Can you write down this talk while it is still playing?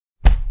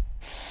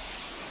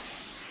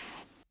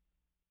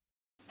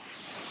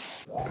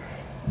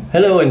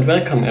Hello and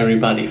welcome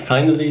everybody,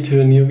 finally to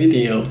a new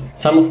video.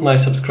 Some of my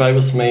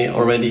subscribers may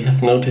already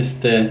have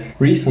noticed the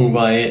reason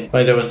why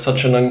there was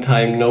such a long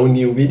time no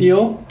new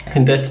video,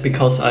 and that's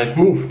because I've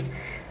moved.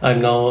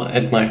 I'm now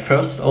at my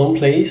first own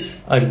place.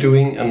 I'm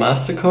doing a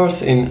master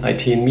course in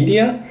IT and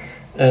media,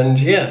 and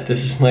yeah,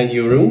 this is my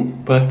new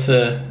room, but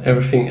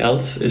everything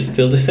else is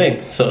still the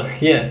same. So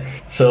yeah,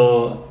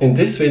 so in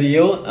this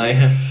video I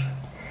have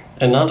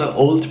another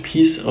old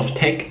piece of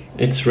tech.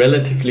 It's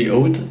relatively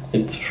old.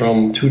 It's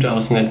from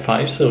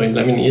 2005, so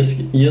 11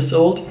 years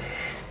old.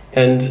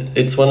 And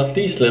it's one of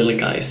these little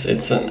guys.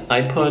 It's an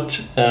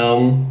iPod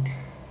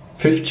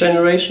 5th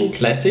generation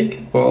classic,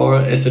 or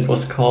as it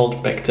was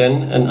called back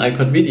then, an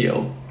iPod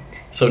video.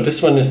 So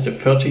this one is the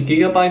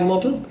 30GB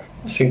model,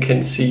 as you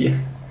can see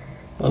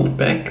on the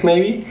back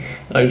maybe.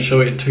 I'll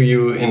show it to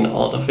you in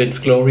all of its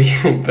glory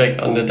back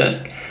on the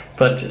desk.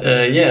 But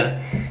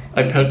yeah,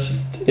 I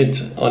purchased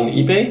it on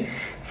eBay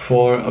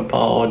for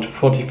about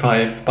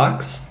 45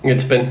 bucks.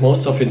 It spent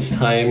most of its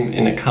time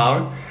in a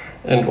car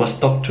and was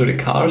docked to the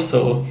car,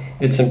 so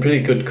it's in pretty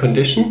good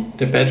condition.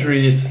 The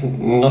battery is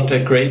not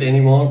that great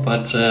anymore,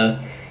 but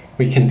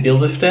we can deal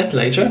with that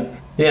later.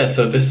 Yeah,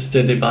 so this is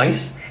the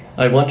device.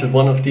 I wanted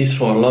one of these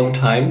for a long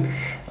time.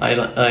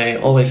 I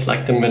always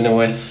liked them when I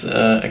was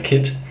a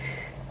kid,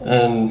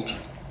 and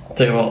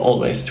they were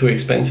always too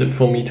expensive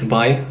for me to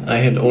buy. I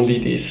had only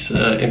these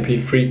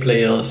MP3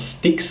 player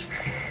sticks,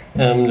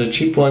 the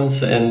cheap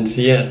ones, and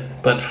yeah,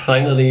 but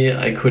finally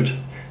I could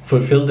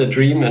fulfill the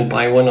dream and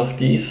buy one of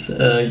these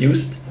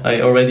used.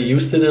 I already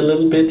used it a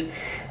little bit,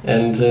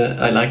 and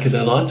I like it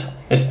a lot,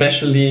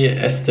 especially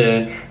as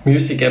the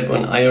music app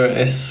on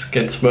iOS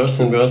gets worse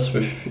and worse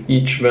with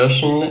each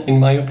version, in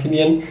my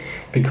opinion,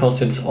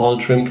 because it's all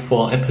trimmed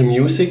for Apple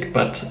Music.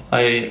 But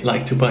I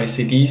like to buy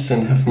CDs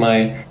and have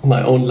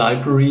my own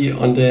library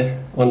on the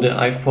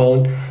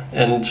iPhone,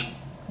 and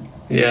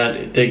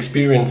yeah, the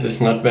experience is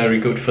not very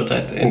good for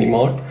that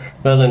anymore.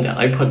 Well, and the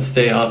iPods,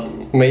 they are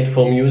made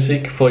for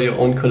music, for your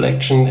own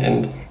collection,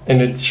 and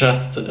it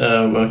just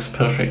works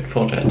perfect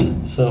for that.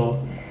 So,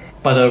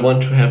 but I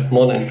want to have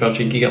more than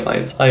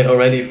 30GB. I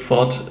already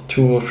thought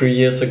 2 or 3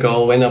 years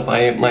ago, when I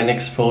buy my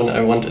next phone,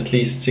 I want at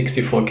least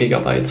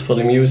 64GB for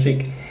the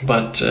music.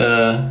 But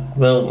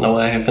well, now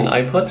I have an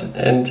iPod,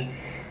 and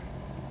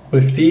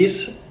with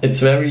these it's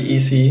very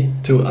easy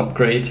to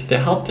upgrade the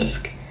hard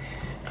disk.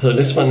 So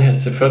this one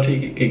has a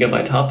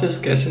 30GB hard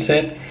disk, as I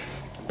said,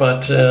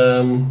 but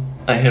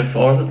I have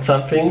ordered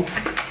something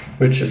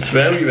which is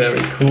very, very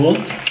cool,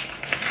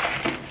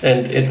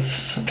 and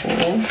it's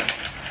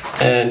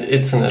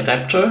an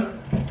adapter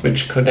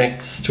which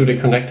connects to the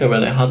connector where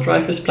the hard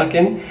drive is plugged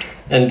in,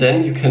 and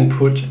then you can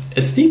put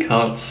SD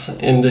cards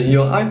in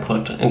your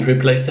iPod and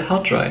replace the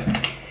hard drive.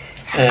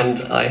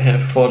 And I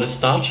have, for the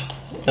start,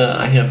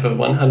 I have a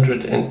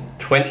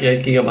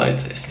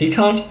 128GB SD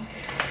card.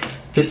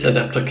 This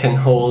adapter can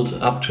hold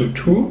up to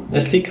 2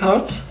 SD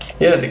cards.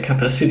 Yeah, the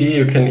capacity,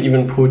 you can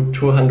even put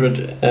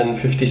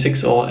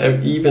 256 or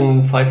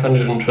even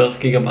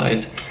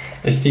 512GB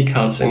SD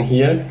cards in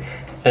here,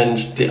 and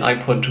the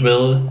iPod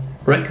will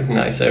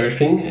recognize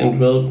everything and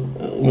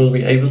will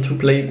be able to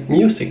play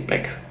music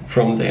back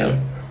from there.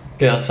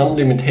 There are some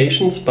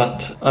limitations,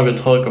 but I will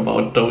talk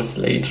about those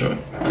later.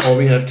 All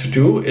we have to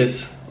do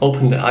is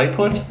open the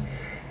iPod,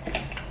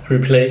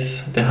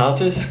 replace the hard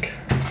disk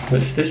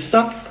with this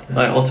stuff.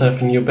 I also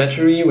have a new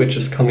battery, which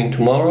is coming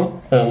tomorrow.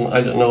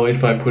 I don't know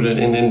if I put it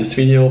in this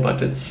video,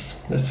 but it's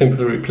a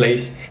simple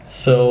replace.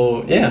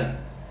 So yeah,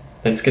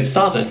 let's get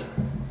started.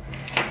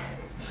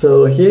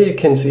 So here you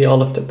can see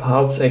all of the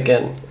parts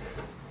again.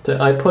 The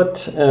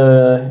iPod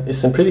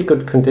is in pretty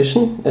good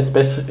condition,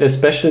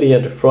 especially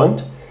at the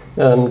front.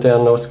 There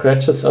are no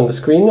scratches on the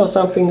screen or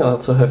something. I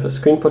also have a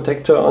screen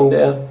protector on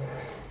there.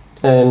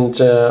 And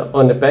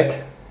on the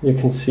back you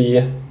can see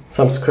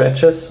some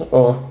scratches,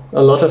 or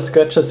a lot of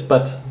scratches,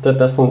 but that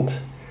doesn't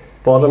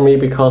bother me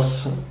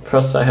because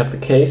first I have the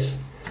case,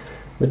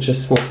 which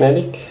is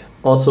magnetic.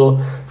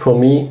 Also, for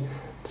me,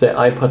 the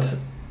iPod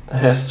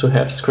has to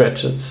have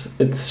scratches.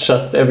 It's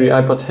just every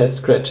iPod has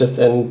scratches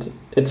and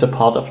it's a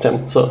part of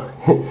them, so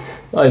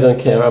I don't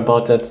care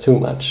about that too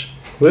much.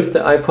 With the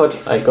iPod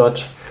I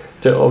got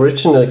the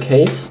original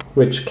case,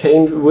 which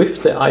came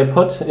with the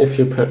iPod if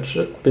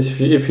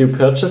you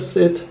purchased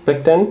it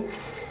back then.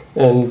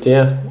 And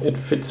yeah, it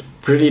fits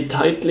pretty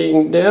tightly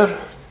in there.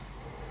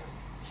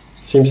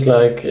 Seems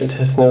like it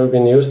has never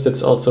been used.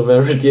 It's also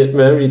very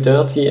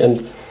dirty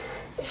and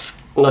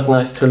not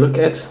nice to look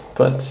at.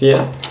 But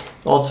yeah,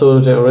 also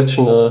the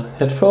original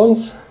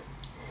headphones,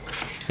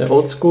 the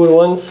old school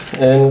ones,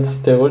 and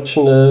the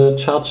original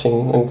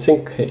charging and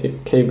sync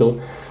cable,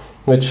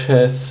 which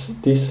has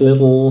these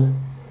little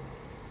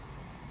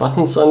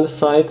buttons on the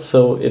side,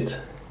 so it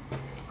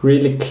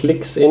really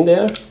clicks in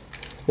there.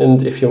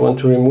 And if you want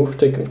to remove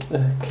the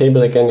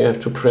cable again, you have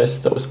to press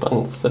those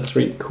buttons. That's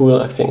really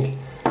cool, I think.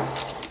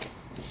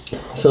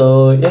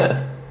 So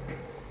yeah,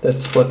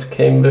 that's what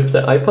came with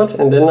the iPod.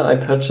 And then I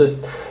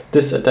purchased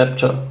this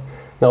adapter.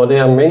 Now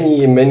there are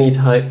many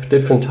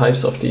different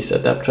types of these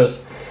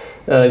adapters.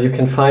 You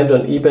can find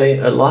on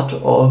eBay a lot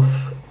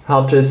of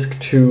hard disk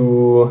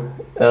to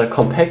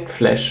compact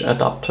flash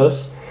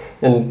adapters,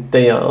 and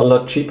they are a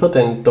lot cheaper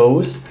than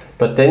those,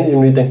 but then you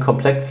need a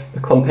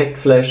compact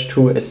flash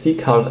to SD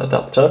card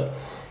adapter,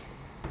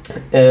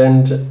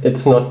 and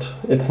it's not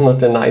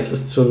the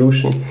nicest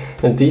solution.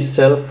 And these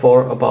sell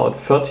for about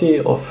 30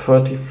 or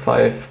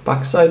 35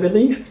 bucks, I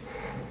believe.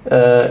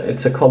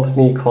 It's a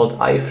company called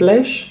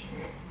iFlash,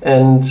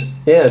 and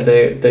yeah,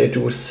 they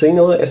do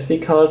single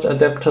SD card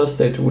adapters,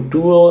 they do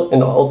dual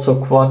and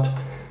also quad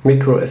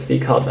micro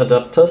SD card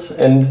adapters,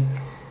 and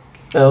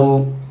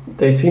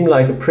they seem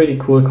like a pretty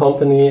cool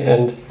company,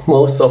 and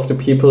most of the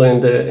people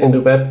in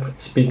the web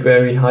speak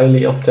very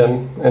highly of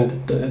them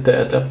and the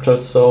adapters.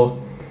 So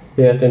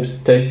yeah,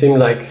 they seem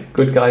like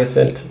good guys,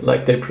 and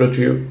like they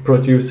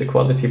produce a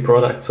quality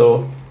product,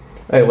 so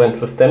I went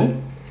with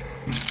them.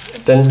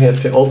 Then we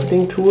have the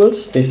opening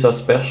tools. These are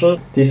special.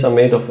 These are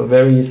made of a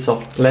very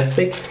soft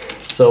plastic,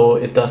 so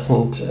it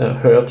doesn't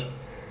hurt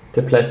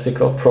the plastic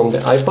from the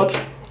iPod.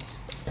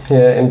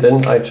 And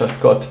then I just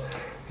got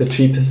the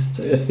cheapest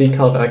SD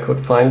card I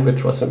could find,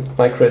 which was a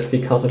micro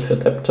SD card with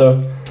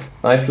adapter.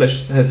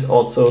 iFlash has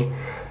also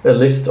a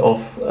list of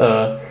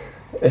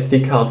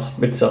SD cards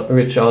which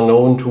are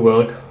known to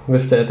work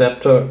with the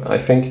adapter. I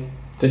think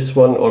this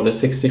one or the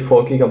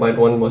 64 GB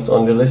one was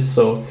on the list,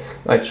 so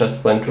I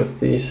just went with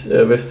this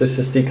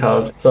SD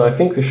card. So I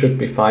think we should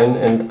be fine,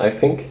 and I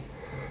think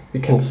we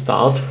can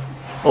start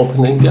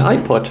opening the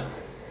iPod.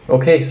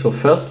 Okay, so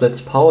first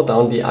let's power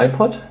down the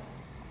iPod.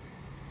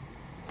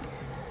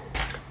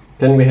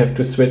 Then we have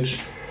to switch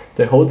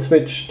the hold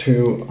switch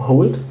to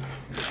hold.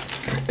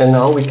 And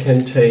now we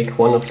can take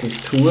one of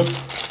these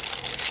tools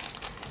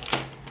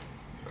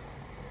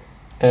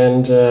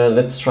and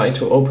let's try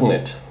to open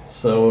it.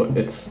 So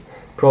it's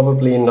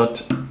probably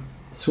not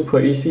super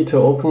easy to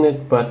open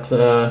it, but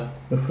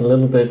with a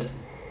little bit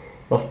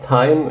of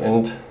time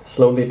and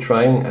slowly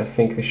trying, I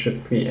think we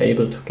should be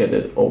able to get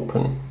it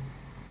open.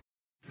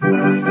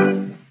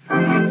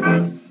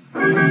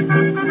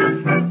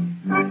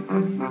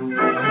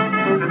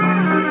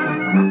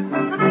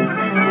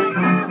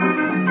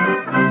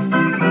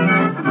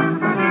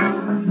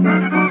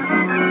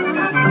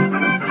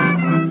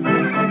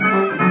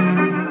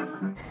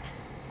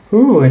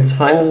 Ooh, it's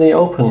finally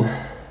open.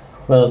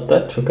 Well,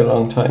 that took a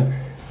long time.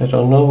 I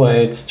don't know why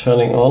it's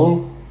turning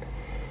on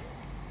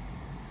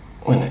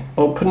when I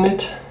open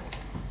it.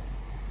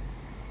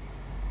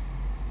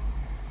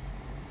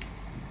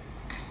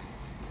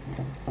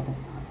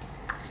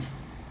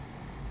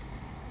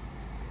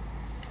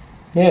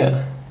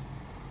 Yeah.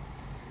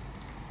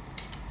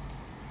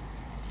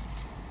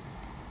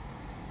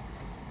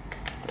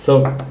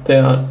 So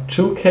there are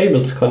two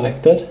cables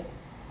connected.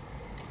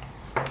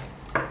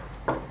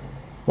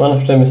 One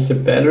of them is the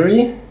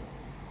battery,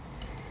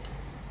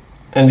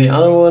 and the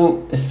other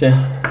one is the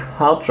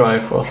hard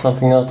drive or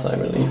something else, I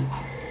believe.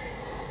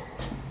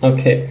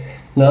 Okay,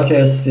 now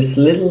there's this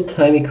little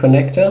tiny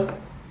connector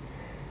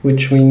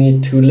which we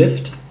need to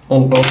lift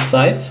on both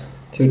sides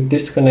to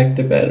disconnect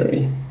the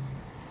battery.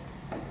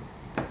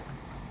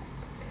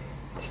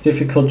 It's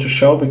difficult to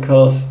show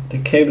because the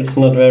cable is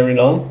not very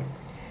long.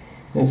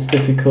 It's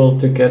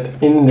difficult to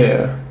get in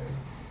there.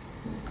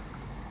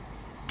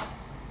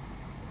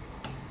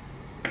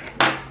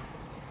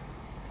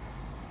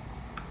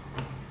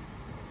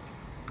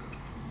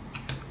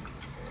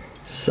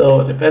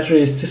 So the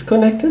battery is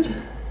disconnected.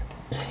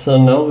 So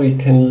now we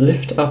can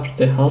lift up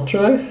the hard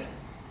drive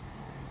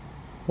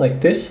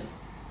like this.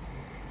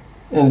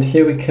 And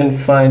here we can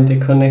find the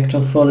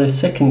connector for the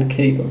second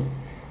cable.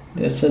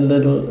 There's a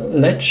little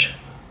latch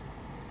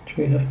which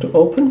we have to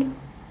open.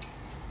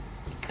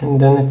 And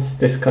then it's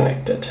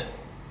disconnected.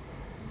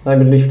 I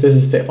believe this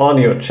is the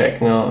audio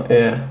jack now.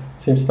 Yeah,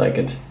 seems like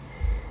it.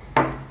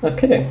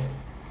 Okay.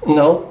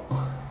 Now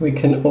we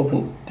can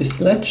open this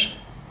latch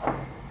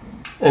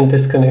and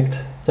disconnect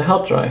the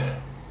hard drive.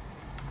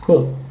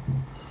 Cool.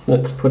 So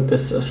let's put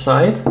this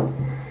aside.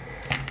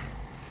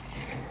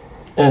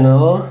 And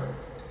now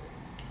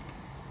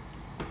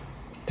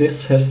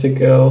this has to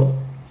go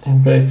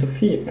in place of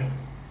here.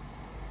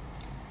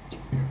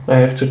 I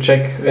have to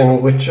check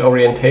in which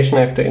orientation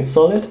I have to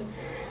install it,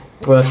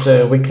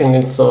 but we can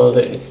install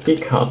the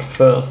SD card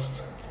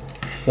first.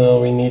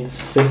 So we need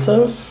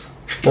scissors.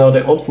 Now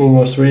the opening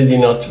was really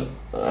not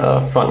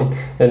fun,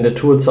 and the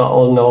tools are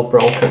all now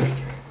broken.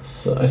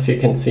 So as you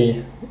can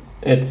see,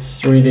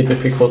 it's really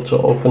difficult to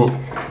open.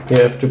 You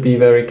have to be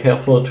very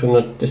careful to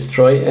not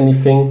destroy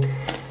anything,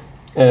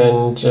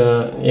 and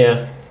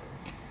yeah,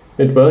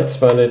 it works,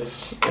 but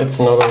it's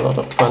not a lot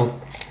of fun.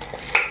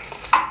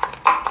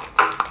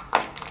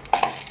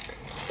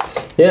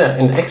 Yeah,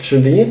 and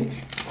actually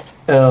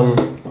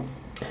the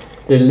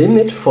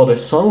limit for the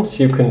songs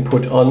you can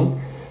put on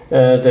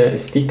the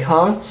SD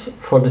cards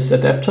for this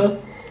adapter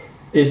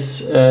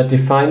is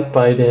defined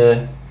by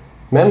the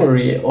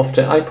memory of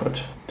the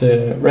iPod,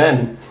 the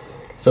RAM.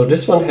 So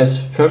this one has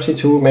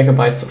 32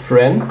 megabytes of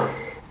RAM.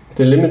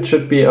 The limit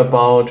should be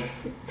about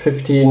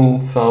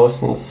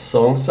 15,000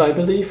 songs, I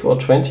believe, or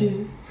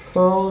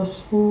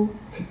 20,000.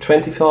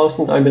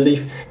 20,000, I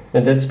believe,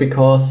 and that's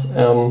because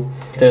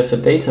there's a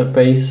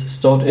database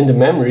stored in the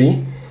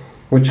memory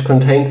which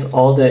contains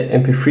all the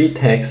MP3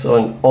 tags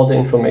and all the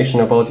information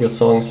about your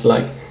songs,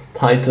 like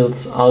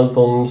titles,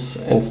 albums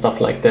and stuff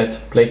like that,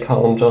 play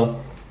counter.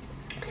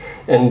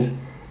 And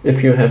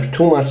if you have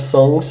too much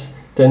songs,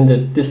 then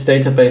this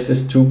database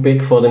is too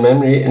big for the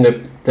memory and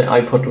the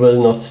iPod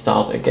will not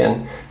start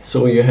again.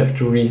 So you have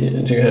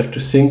to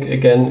sync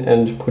again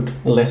and put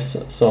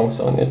less songs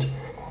on it.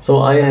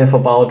 So I have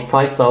about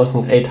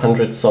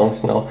 5,800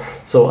 songs now,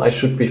 so I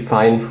should be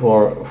fine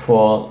for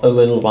a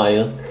little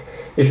while.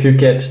 If you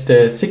get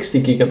the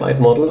 60 GB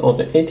model or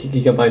the 80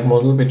 GB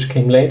model, which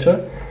came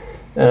later,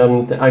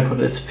 the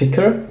iPod is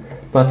thicker,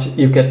 but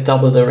you get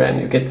double the RAM.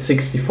 You get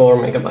 64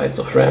 megabytes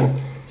of RAM,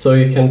 so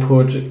you can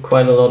put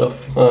quite a lot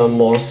of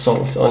more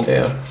songs on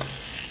there.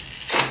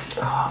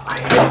 Oh, I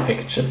hate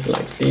packages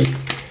like these.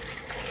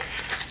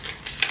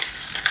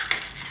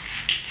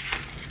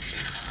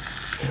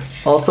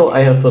 Also, I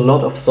have a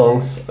lot of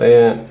songs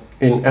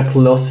in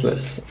Apple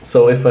lossless.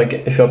 So if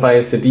I buy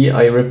a CD,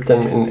 I rip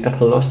them in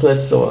Apple lossless,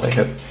 so I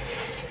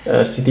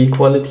have CD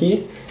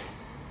quality.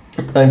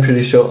 I'm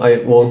pretty sure I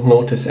won't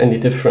notice any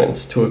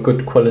difference to a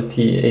good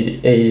quality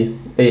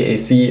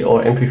AAC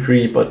or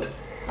MP3, but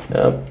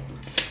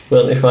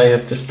well, if I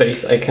have the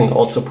space, I can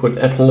also put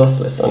Apple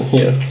lossless on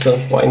here, so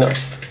why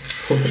not?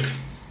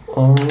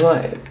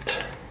 Alright,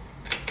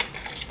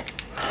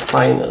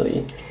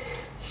 finally.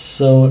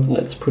 So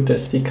let's put the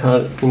SD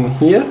card in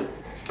here,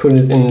 put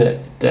it in the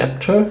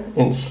adapter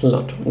in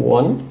slot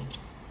 1.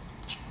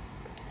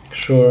 Make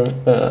sure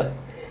the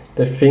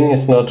thing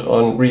is not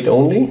on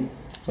read-only,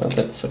 well,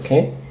 that's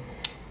okay.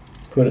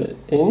 Put it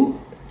in,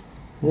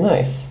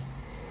 nice.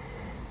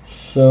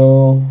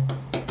 So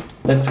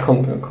let's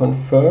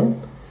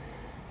confirm.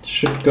 It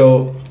should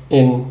go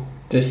in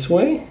this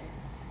way.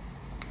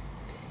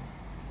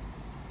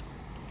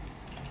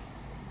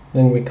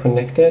 Then we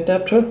connect the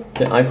adapter.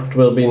 The iPod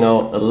will be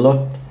now a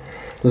lot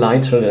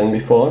lighter than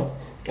before,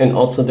 and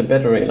also the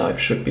battery life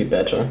should be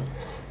better,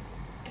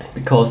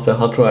 because the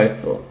hard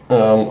drive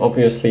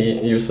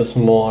obviously uses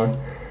more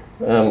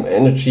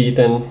energy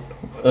than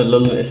a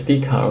little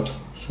SD card.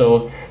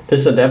 So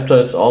this adapter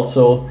is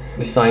also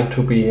designed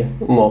to be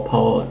more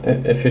power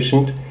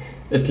efficient.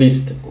 At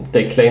least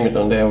they claim it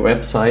on their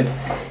website.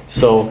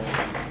 So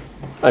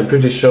I'm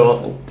pretty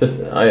sure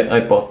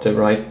I bought the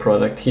right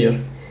product here,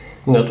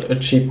 not a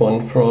cheap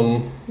one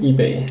from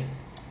eBay.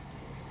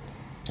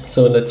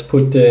 So let's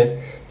put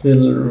the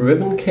little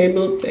ribbon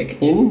cable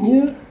back in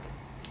here.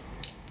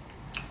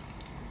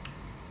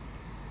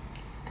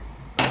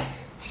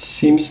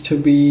 Seems to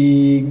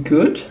be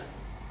good.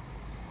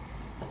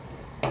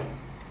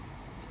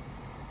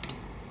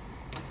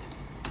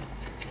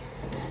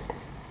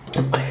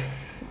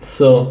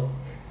 So,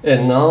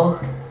 and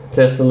now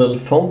there's a little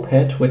foam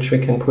pad which we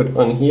can put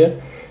on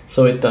here,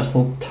 so it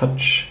doesn't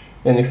touch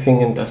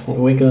anything and doesn't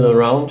wiggle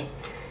around.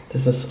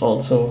 This is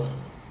also,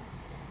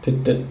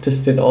 this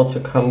did also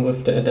come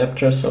with the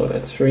adapter, so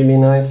that's really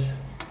nice.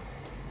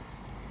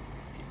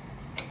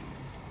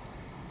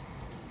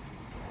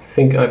 I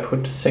think I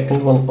put the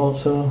second one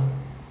also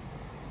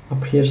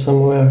up here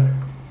somewhere,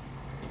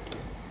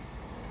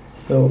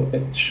 so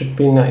it should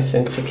be nice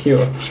and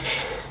secure.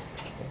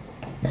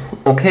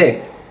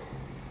 Okay,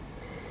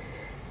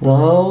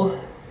 now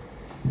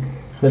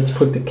let's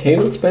put the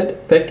cables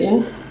back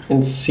in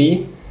and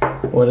see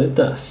what it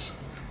does.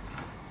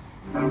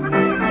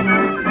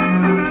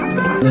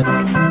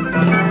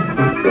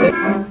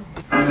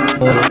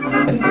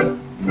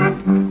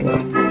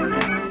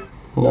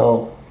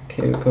 No,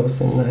 cable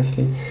goes in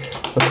nicely.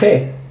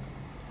 Okay,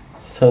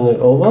 let's turn it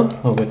over.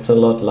 Oh, it's a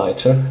lot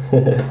lighter.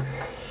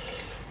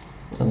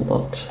 A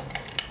lot.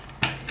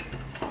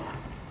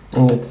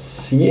 And let's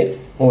see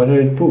whether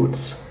it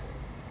boots.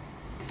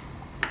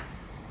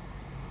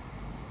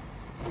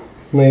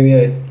 Maybe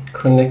I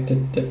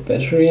connected the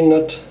battery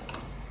not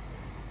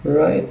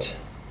right.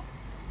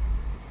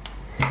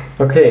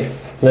 Okay,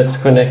 let's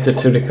connect it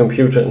to the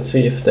computer and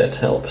see if that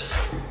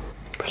helps.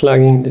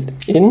 Plugging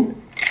it in.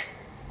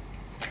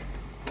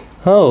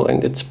 Oh,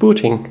 and it's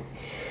booting.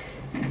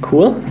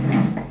 Cool.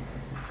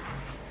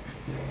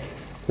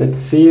 Let's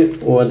see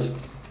what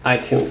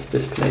iTunes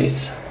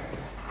displays.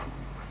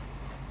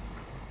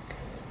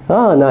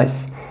 Ah,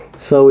 nice.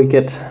 So we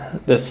get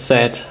the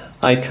sad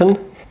icon,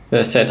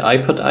 the sad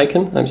iPod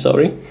icon, I'm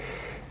sorry.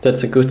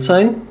 That's a good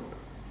sign.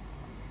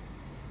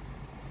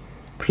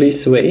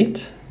 Please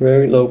wait,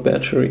 very low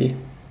battery.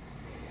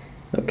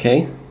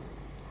 Okay.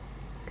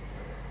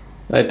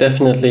 I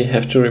definitely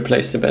have to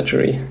replace the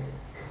battery.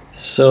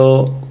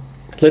 So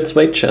let's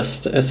wait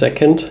just a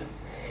second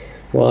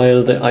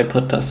while the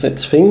iPod does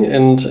its thing,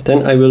 and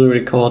then I will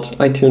record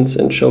iTunes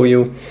and show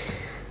you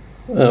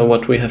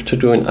what we have to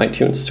do in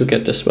iTunes to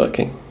get this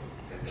working.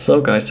 So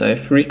guys,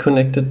 I've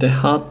reconnected the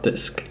hard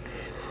disk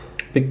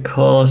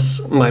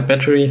because my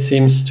battery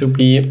seems to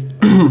be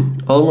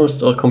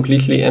almost or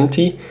completely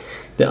empty.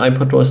 The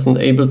iPod wasn't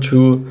able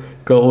to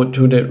go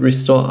to the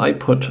restore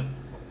iPod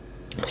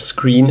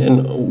screen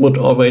and would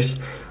always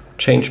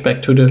change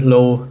back to the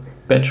low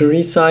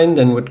battery sign,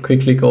 then would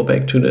quickly go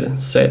back to the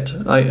set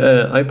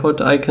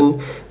iPod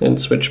icon and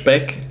switch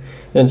back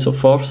and so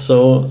forth.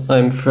 So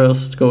I'm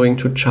first going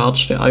to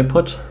charge the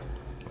iPod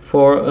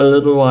for a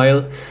little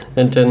while,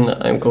 and then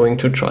I'm going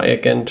to try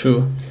again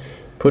to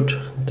put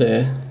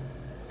the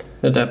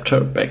adapter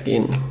back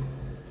in.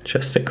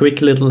 Just a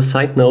quick little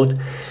side note,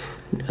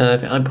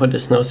 the iPod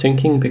is now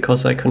syncing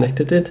because I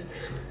connected it,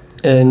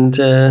 and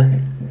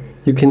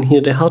you can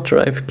hear the hard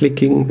drive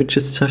clicking, which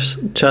is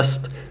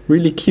just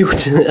really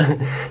cute.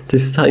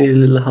 This tiny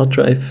little hard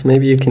drive,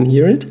 maybe you can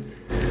hear it.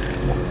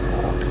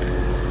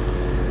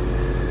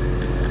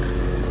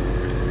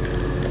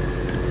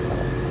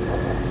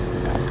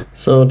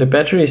 So the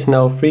battery is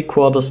now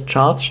 3/4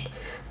 charged.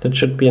 That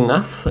should be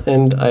enough,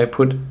 and I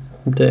put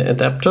the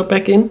adapter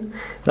back in.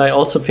 I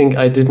also think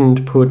I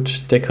didn't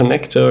put the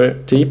connector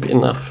deep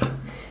enough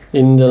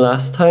in the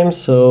last time,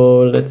 so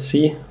let's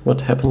see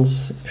what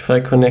happens if I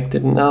connect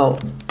it now.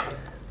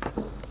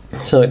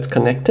 So it's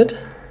connected.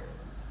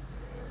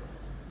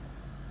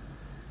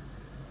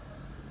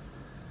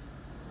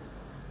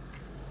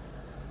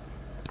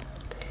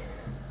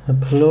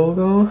 Up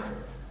logo.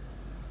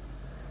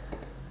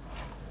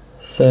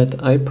 Set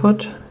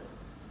iPod.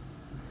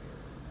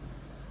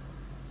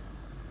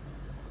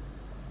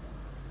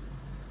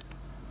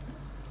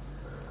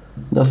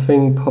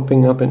 Nothing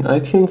popping up in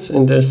iTunes,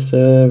 and there's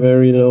the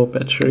very low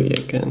battery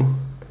again.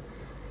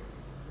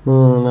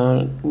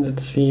 Now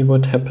let's see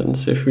what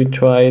happens if we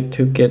try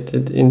to get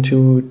it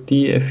into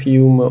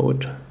DFU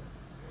mode.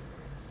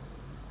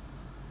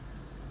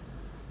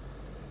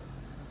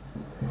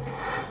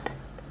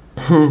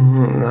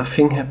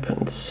 Nothing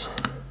happens.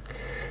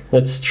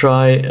 Let's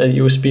try a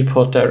USB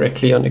port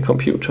directly on the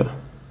computer.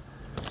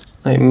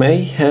 I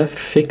may have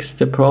fixed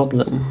the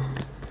problem.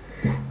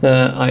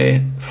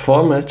 I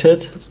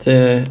formatted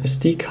the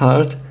SD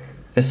card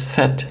as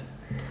FAT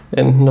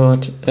and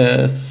not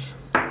as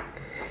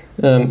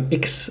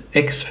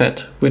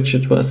exFAT, which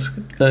it was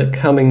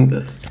coming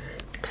with.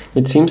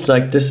 It seems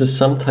like this is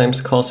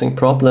sometimes causing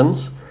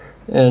problems,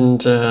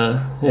 and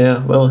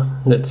yeah, well,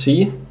 let's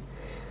see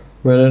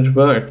whether it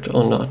worked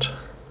or not.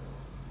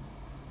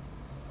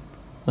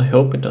 I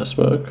hope it does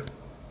work.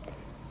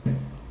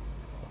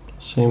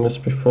 Same as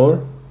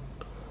before.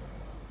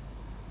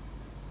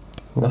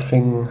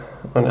 Nothing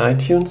on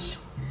iTunes,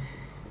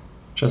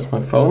 just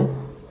my phone.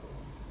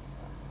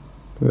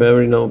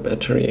 Very low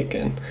battery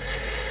again.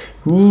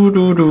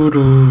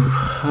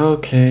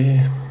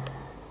 Okay.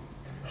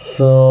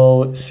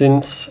 So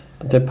since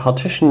the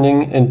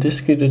partitioning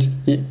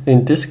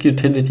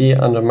indiscutility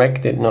under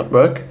Mac did not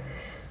work,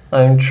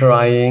 I'm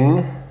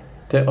trying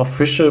the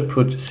official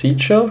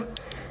procedure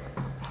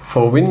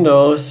for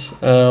Windows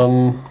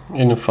in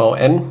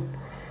VN,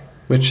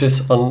 which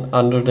is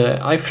under the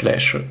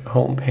iFlash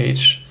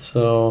homepage.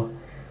 So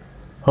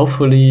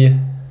hopefully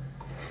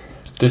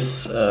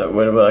this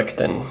will work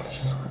then.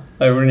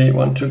 I really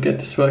want to get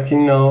this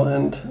working now,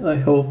 and I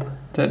hope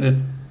that it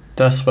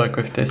does work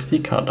with the SD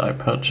card I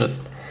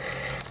purchased.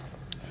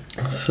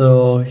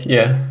 So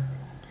yeah,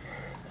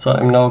 so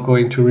I'm now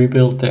going to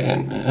rebuild the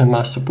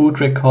master boot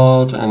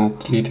record and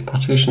delete the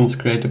partitions,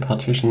 create the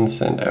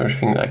partitions and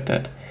everything like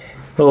that.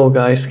 Oh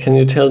guys, can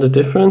you tell the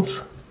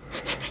difference?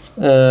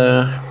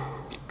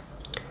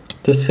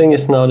 This thing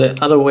is now the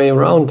other way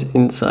around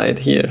inside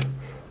here.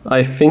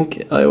 I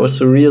think I was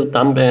a real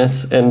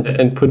dumbass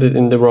and put it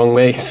in the wrong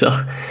way, so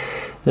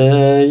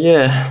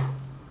yeah.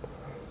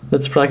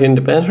 Let's plug in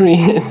the battery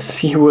and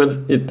see what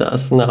it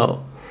does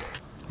now.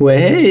 Well,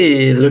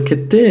 hey, look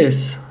at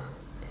this.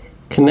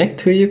 Connect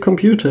to your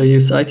computer,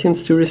 use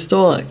iTunes to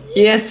restore.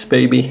 Yes,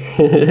 baby!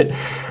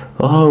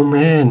 Oh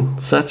man,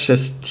 such a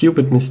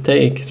stupid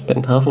mistake.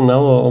 Spent half an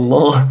hour or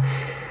more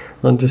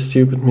on this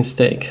stupid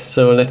mistake.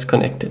 So let's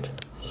connect it.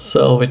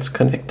 So it's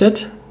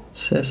connected. It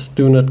says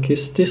do not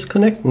kiss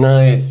disconnect.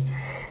 Nice.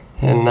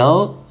 And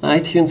now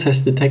iTunes has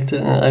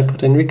detected an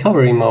iPod in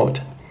recovery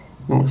mode.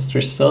 We must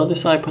restore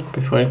this iPod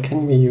before it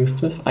can be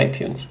used with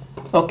iTunes.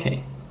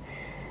 Okay.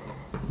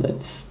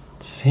 Let's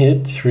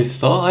hit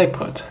restore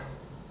iPod.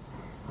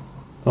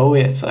 Oh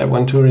yes, I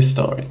want to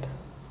restore it.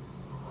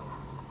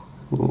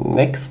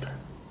 Next.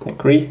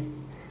 Agree.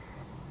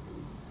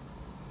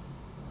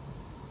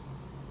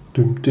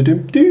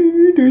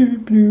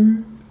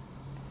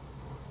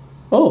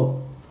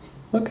 Oh,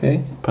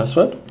 okay.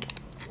 Password.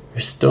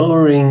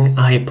 Restoring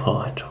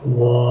iPod.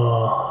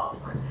 Whoa.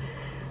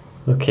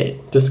 Okay,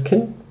 this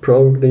can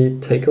probably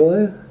take a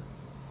while.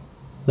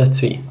 Let's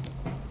see.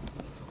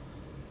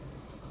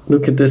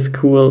 Look at this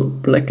cool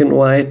black and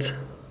white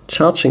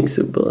charging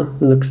symbol.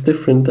 It looks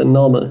different than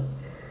normal.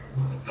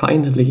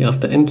 Finally,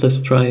 after endless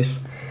tries.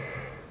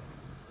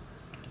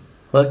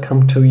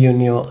 Welcome to your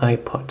new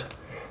iPod.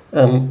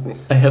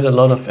 I had a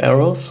lot of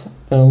errors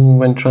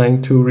when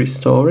trying to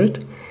restore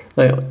it.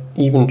 I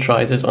even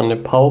tried it on the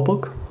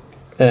PowerBook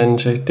and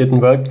it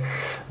didn't work.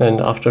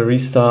 And after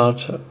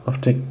restart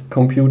of the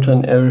computer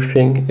and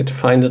everything, it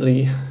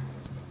finally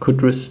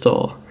could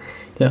restore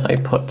the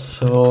iPod.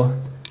 So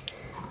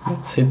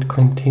let's hit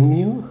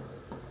continue.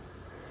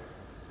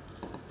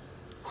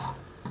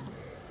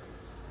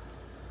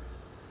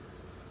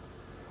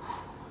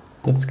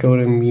 let's go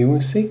to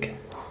music,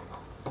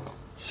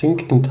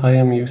 sync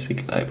entire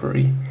music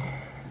library.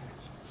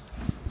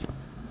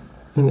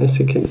 And as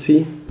you can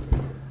see,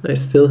 I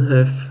still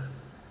have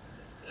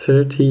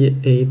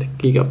 38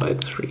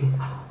 gigabytes free.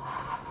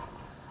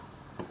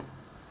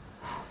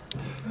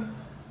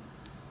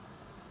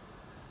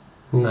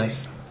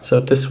 Nice. So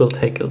this will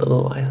take a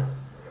little while.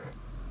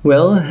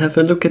 Well, have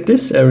a look at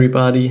this,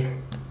 everybody.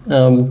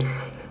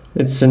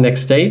 It's the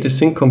next day. The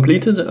sync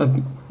completed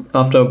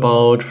after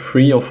about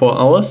 3 or 4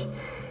 hours.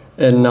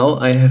 And now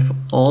I have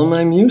all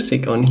my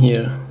music on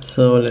here.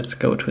 So let's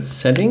go to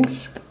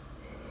settings.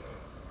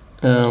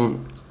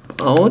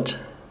 Out.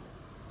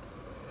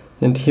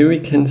 And here we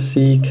can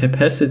see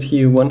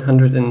capacity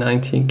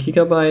 119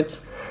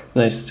 gigabytes.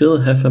 And I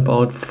still have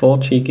about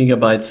 40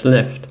 gigabytes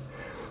left.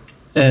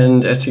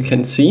 And as you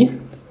can see,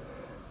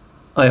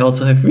 I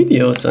also have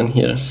videos on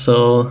here.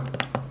 So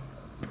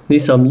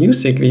these are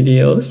music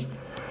videos.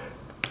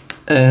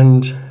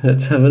 And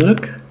let's have a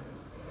look.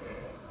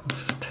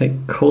 Let's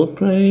take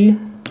Coldplay,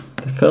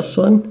 the first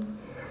one.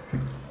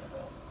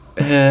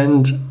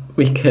 And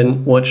we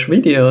can watch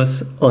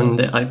videos on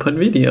the iPod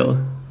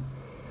video.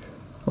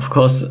 Of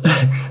course,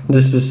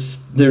 this is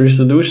the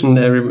resolution,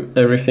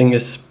 everything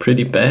is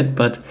pretty bad,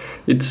 but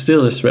it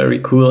still is very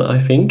cool, I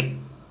think.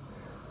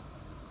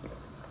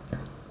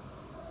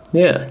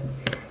 Yeah,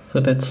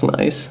 so that's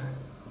nice.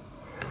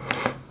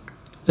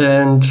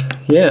 And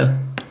yeah,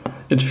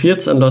 it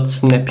feels a lot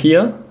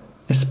snappier,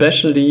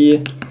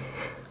 especially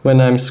when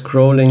I'm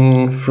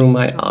scrolling through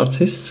my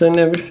artists and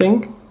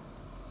everything.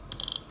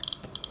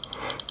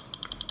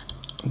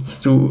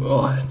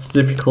 It's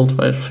difficult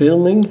while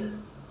filming.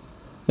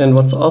 And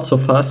what's also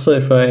faster,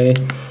 if I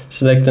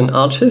select an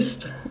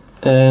artist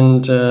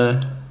and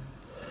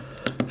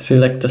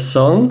select a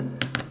song,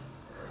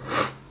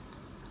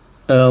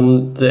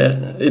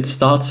 it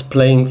starts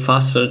playing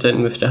faster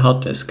than with the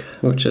hard disk,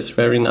 which is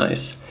very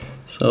nice.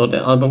 So the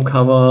album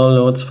cover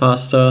loads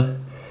faster,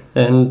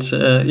 and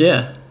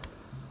yeah,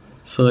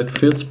 so it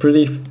feels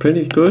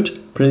pretty good,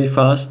 pretty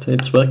fast.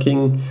 It's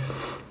working,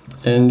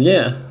 and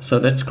yeah, so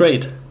that's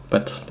great.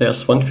 But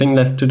there's one thing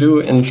left to do,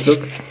 and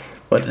look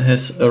what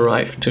has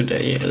arrived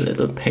today, a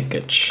little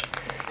package.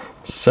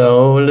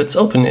 So let's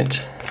open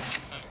it.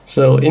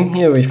 So in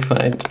here we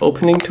find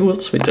opening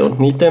tools, we don't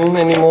need them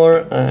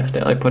anymore,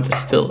 the iPod is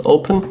still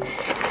open,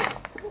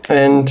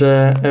 and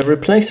a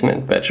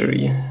replacement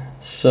battery.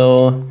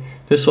 So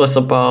this was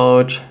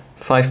about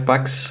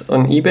 $5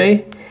 on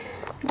eBay.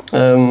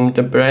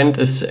 The brand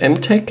is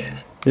MTech.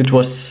 It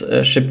was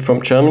shipped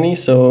from Germany,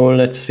 so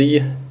let's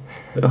see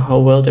how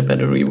well the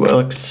battery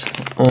works,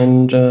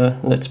 and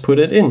let's put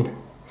it in.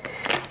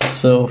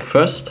 So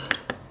first,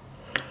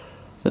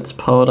 let's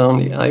power down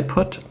the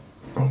iPod.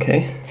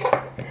 Okay.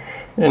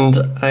 And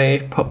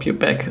I pop you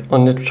back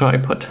on the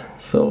tripod,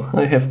 so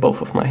I have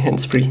both of my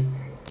hands free.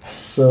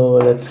 So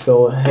let's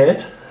go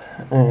ahead,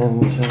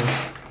 and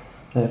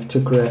I have to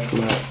grab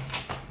my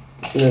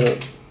little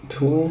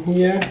tool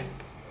here,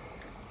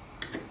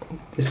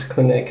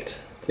 disconnect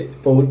the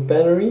old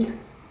battery.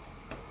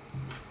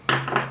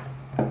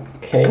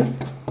 Okay,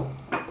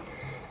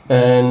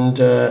 and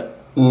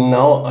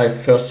now I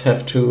first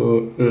have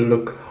to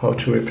look how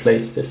to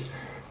replace this.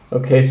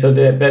 Okay, so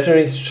the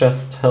battery is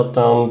just held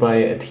down by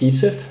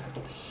adhesive,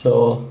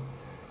 so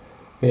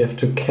we have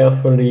to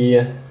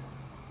carefully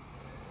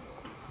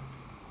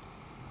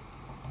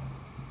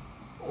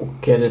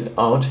get it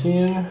out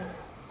here.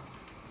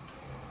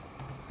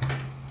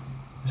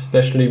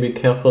 Especially be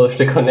careful with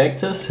the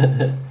connectors.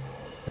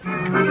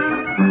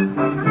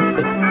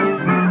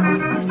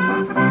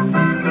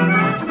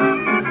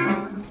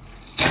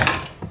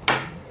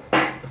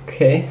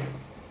 Okay.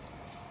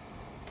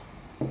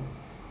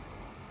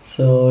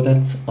 So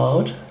that's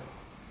out.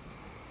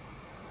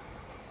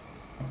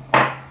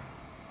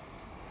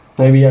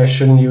 Maybe I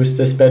shouldn't use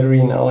this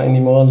battery now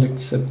anymore, it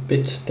looks a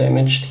bit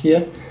damaged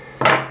here.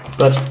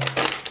 But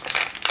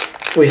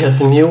we have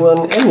a new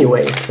one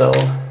anyway, so I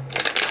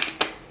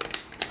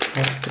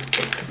have to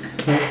get this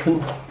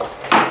open.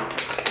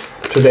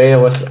 Today I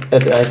was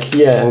at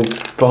IKEA and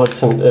bought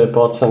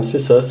some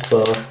scissors,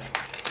 so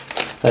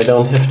I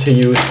don't have to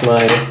use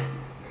my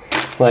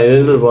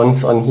little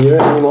ones on here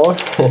anymore.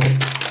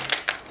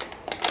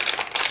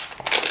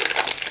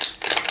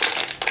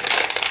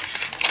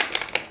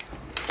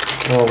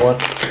 Oh,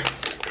 what?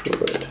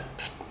 Screw it.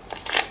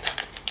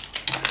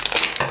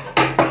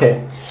 Okay.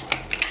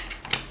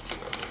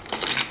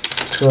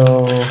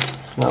 So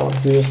now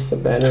here's the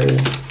battery.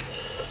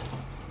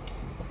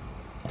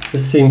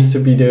 This seems to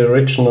be the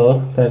original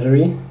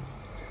battery.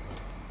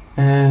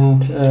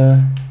 And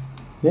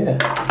yeah.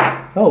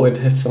 Oh, it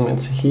has some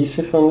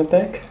adhesive on the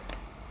back.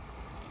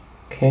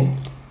 Okay.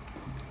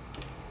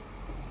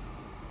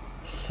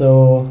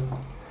 So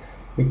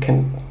we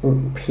can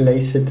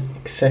replace it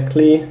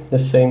exactly the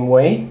same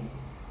way.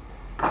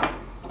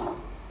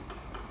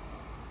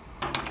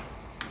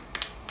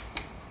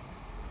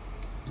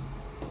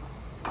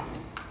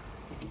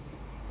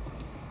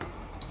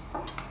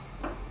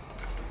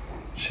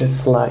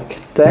 Just like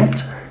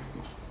that.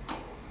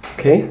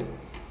 Okay.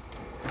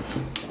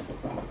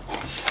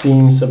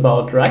 seems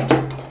about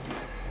right.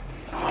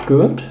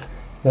 Good.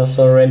 There's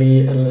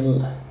already a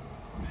little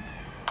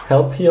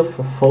help here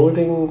for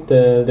folding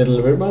the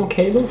little ribbon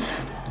cable.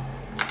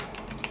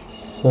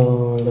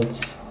 So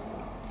let's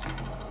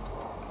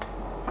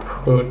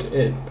put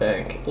it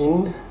back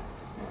in,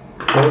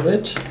 close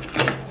it,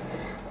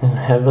 and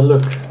have a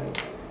look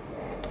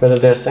whether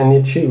there's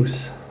any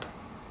juice.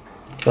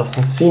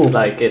 Doesn't seem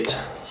like it.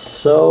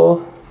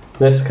 So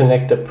let's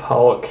connect the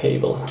power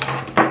cable.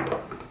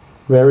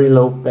 Very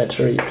low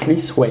battery,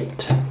 please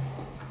wait.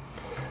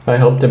 I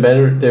hope the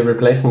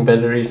replacement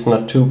battery is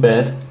not too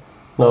bad.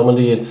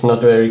 Normally it's not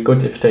very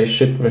good if they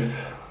ship with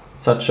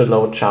such a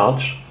low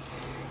charge,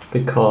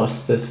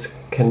 because this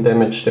can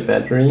damage the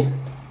battery.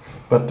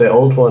 But the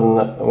old one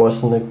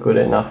wasn't good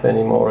enough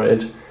anymore.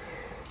 It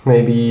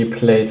maybe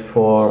played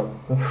for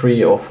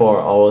 3 or 4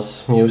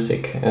 hours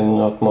music and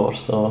not more,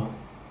 so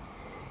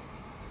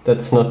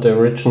that's not the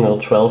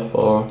original 12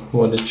 or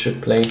what it should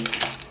play,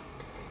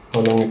 how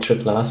long it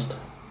should last.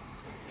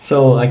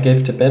 So I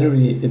gave the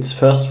battery its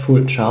first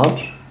full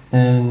charge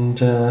and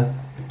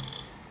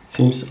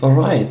seems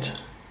alright.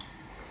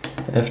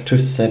 I have to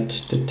set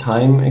the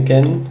time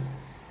again,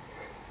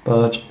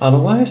 but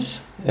otherwise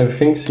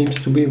everything seems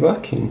to be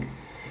working.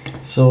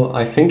 So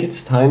I think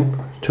it's time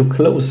to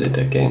close it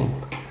again.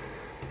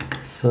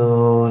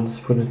 So let's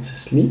put it to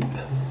sleep.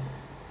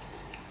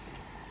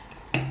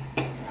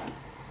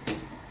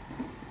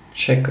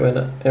 Check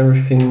whether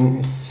everything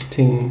is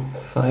sitting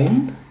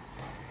fine.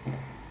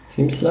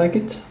 Seems like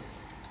it.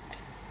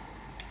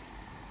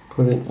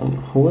 Put it on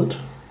hold.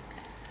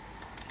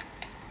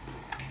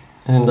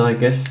 And I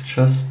guess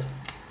just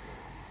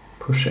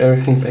push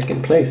everything back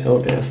in place. Oh,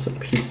 there's a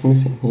piece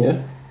missing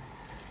here.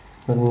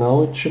 But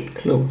now it should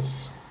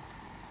close.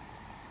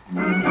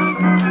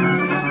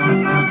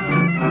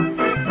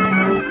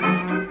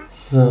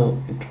 So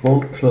it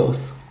won't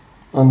close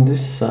on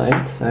this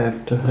side, so I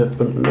have to have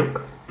a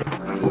look.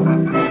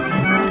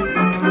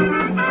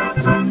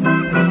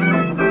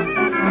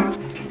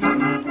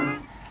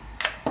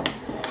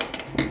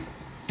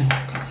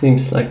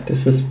 Seems like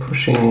this is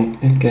pushing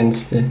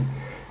against the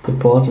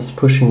board is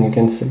pushing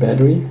against the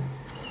battery.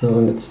 So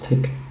let's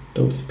take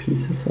those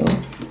pieces out.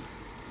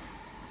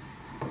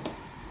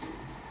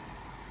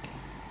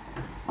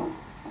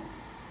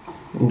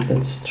 And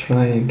let's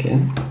try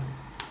again.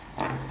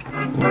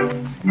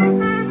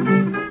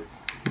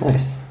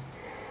 Nice.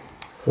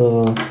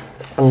 So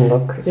let's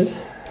unlock it,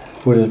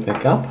 put it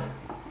back up,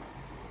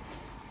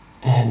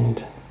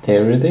 and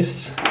there it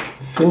is.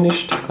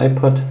 Finished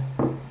iPod.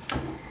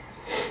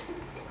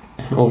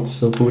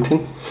 Also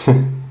booting.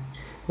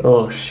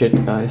 Oh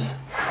shit, guys.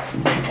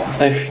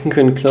 I think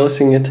when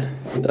closing it,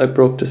 I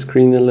broke the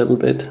screen a little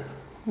bit.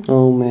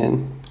 Oh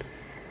man.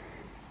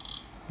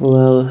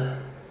 Well,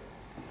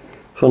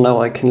 for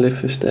now I can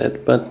live with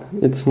that, but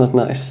it's not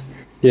nice.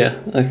 Yeah,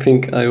 I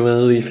think I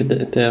will leave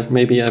it there.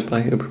 Maybe I buy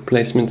a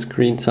replacement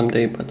screen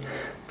someday, but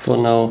for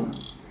now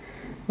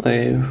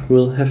I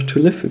will have to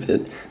live with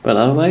it. But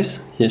otherwise,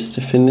 here's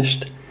the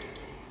finished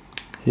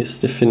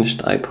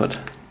iPod.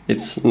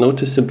 It's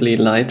noticeably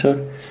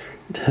lighter,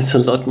 it has a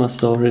lot more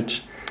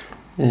storage,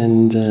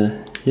 and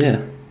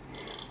yeah,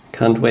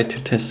 can't wait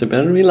to test the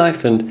battery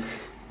life and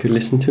to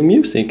listen to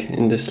music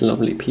in this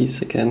lovely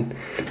piece again.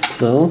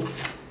 So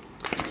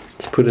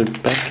let's put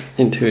it back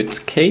into its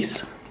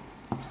case.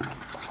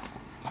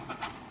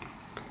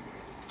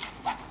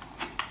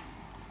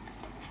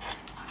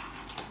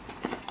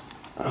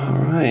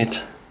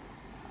 Alright,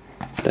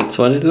 that's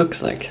what it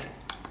looks like.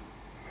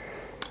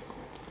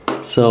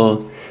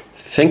 So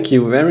thank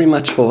you very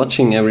much for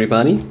watching,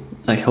 everybody.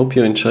 I hope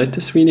you enjoyed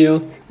this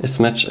video as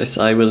much as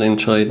I will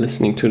enjoy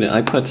listening to the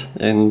iPod,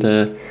 and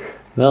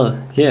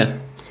well, yeah,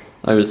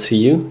 I will see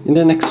you in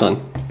the next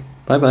one.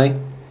 Bye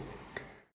bye.